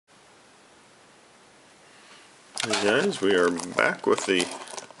Hey guys, we are back with the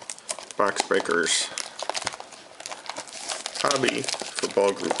Boxbreakers Hobby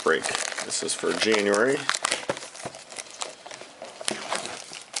Football Group Break. This is for January.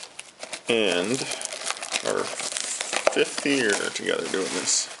 And our 5th year together doing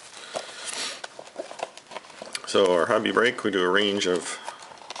this. So our hobby break, we do a range of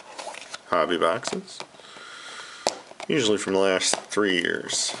hobby boxes. Usually from the last 3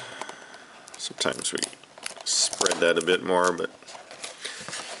 years. Sometimes we spread that a bit more, but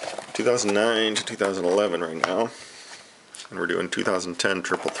 2009 to 2011 right now. And we're doing 2010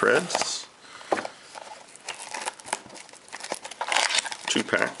 triple threads. 2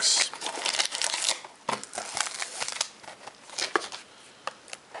 packs.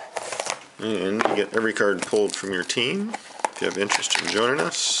 And you get every card pulled from your team. If you have interest in joining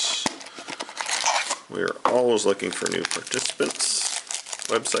us, we are always looking for new participants.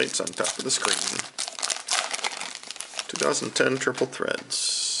 Website's on top of the screen. 2010 triple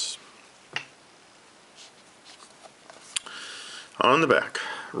threads. On the back,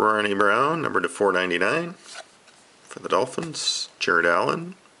 Ronnie Brown, number to 499 for the Dolphins. Jared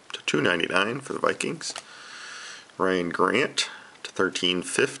Allen to 299 for the Vikings. Ryan Grant to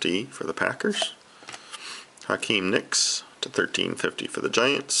 1350 for the Packers. Hakeem Nicks to 1350 for the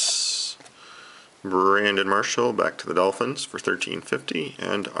Giants. Brandon Marshall back to the Dolphins for 1350,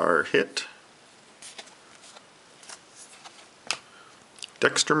 and our hit,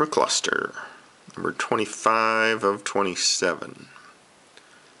 Dexter McCluster, number 25 of 27.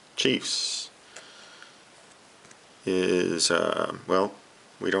 Chiefs is, well,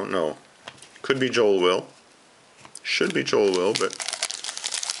 we don't know. Could be Joel Will. Should be Joel Will, but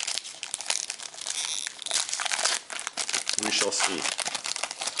we shall see.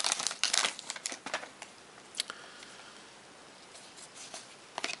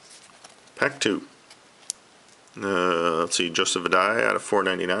 Pack 2. Let's see, Joseph Adai out of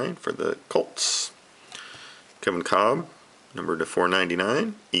 499 for the Colts. Kevin Cobb, number to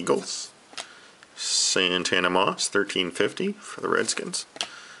 499, Eagles. Santana Moss, 1350 for the Redskins.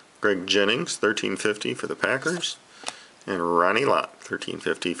 Greg Jennings, 1350 for the Packers. And Ronnie Lott,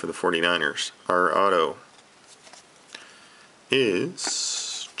 1350 for the 49ers. Our auto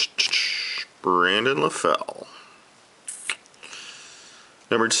is Brandon LaFell.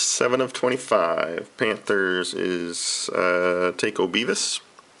 Number 7 of 25, Panthers is Taco Beavis.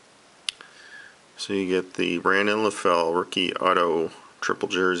 So you get the Brandon LaFell rookie auto triple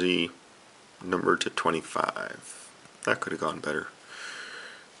jersey, number to 25. That could have gone better.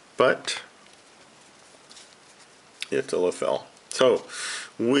 But it's a LaFell. So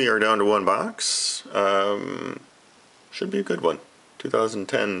we are down to 1 box. Should be a good one.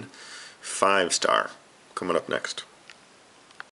 2010 5-star coming up next.